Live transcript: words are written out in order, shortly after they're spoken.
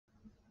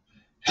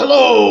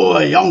Hello,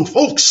 young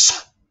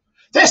folks.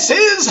 This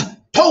is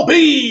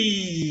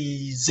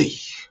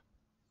Tolbezee.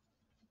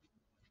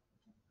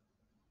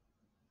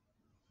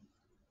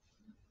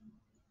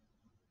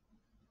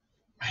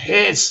 My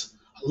head's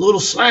a little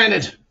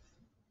slanted.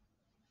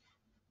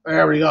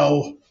 There we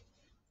go.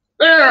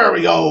 There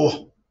we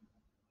go.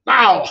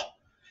 Now,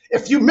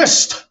 if you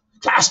missed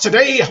class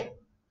today,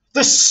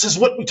 this is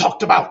what we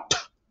talked about.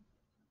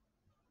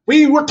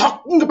 We were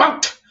talking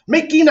about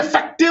making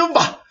effective,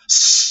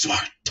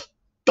 smart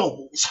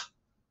goals.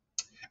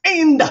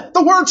 And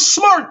the word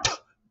smart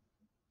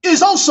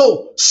is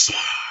also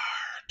smart.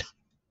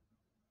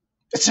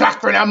 It's an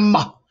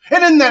acronym.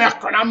 And in that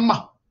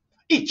acronym,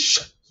 each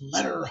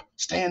letter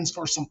stands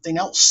for something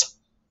else.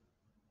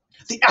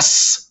 The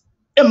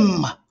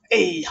SMART.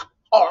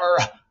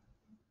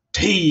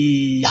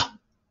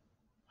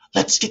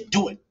 Let's get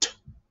to it.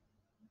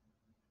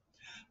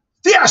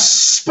 The S,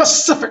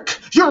 specific.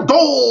 Your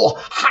goal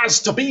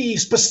has to be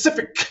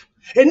specific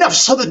enough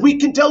so that we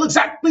can tell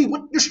exactly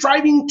what you're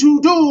striving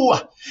to do.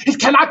 It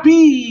cannot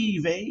be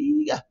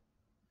vague.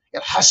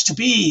 It has to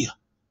be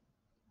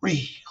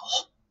real.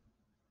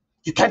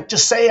 You can't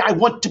just say, I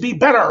want to be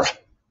better.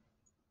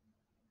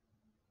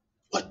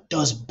 What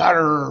does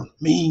better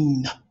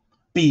mean?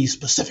 Be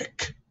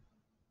specific.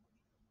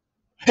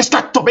 It's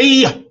got to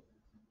be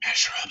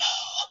measurable.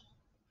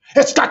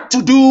 It's got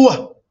to do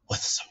with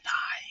some time.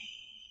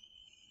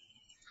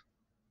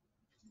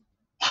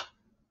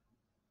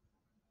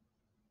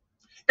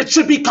 It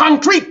should be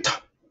concrete.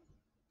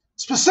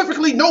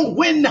 Specifically know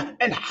when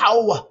and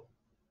how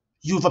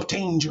you've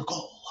obtained your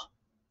goal.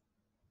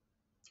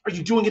 Are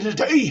you doing it in a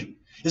day?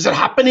 Is it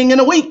happening in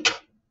a week?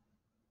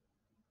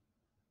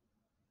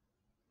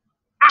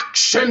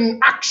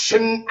 Action,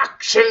 action,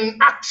 action,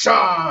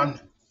 action.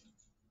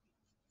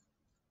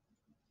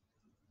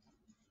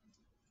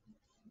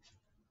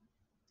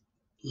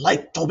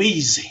 Like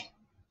Tolbezee,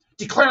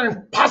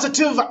 declaring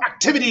positive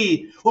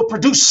activity will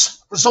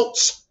produce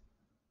results.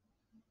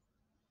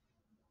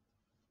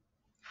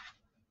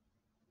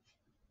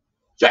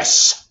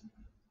 Yes.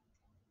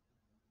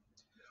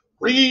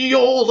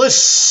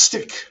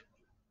 Realistic.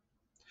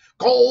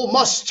 Goal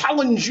must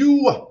challenge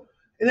you.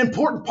 An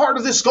important part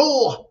of this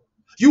goal.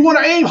 You want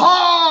to aim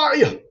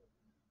high.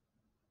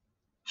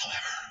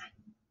 However,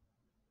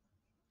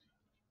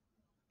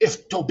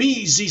 if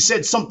Tolbezee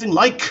said something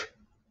like,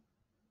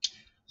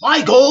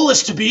 my goal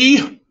is to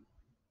be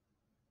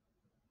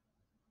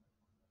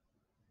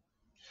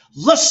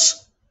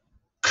less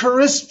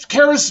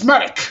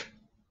charismatic.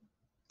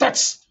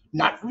 That's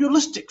not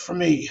realistic for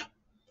me.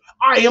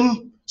 I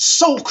am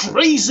so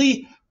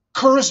crazy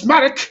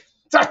charismatic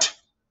that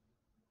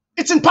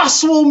it's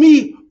impossible for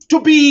me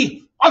to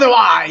be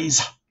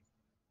otherwise.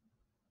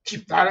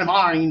 Keep that in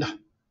mind.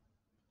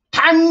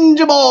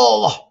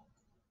 Tangible.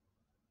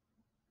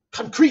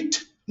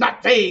 Concrete,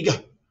 not vague.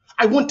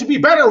 I want to be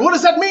better. What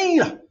does that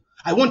mean?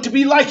 I want to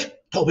be like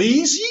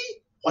Tolbezee?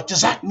 What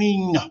does that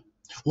mean?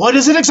 What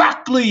is it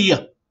exactly are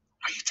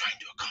you trying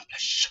to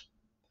accomplish?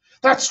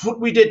 That's what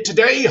we did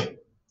today.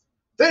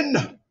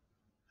 Then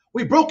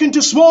we broke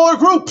into smaller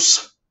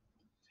groups.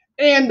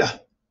 And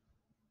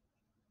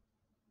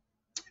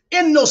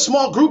in those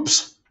small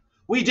groups,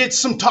 we did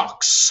some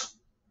talks.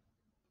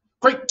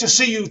 Great to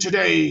see you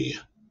today.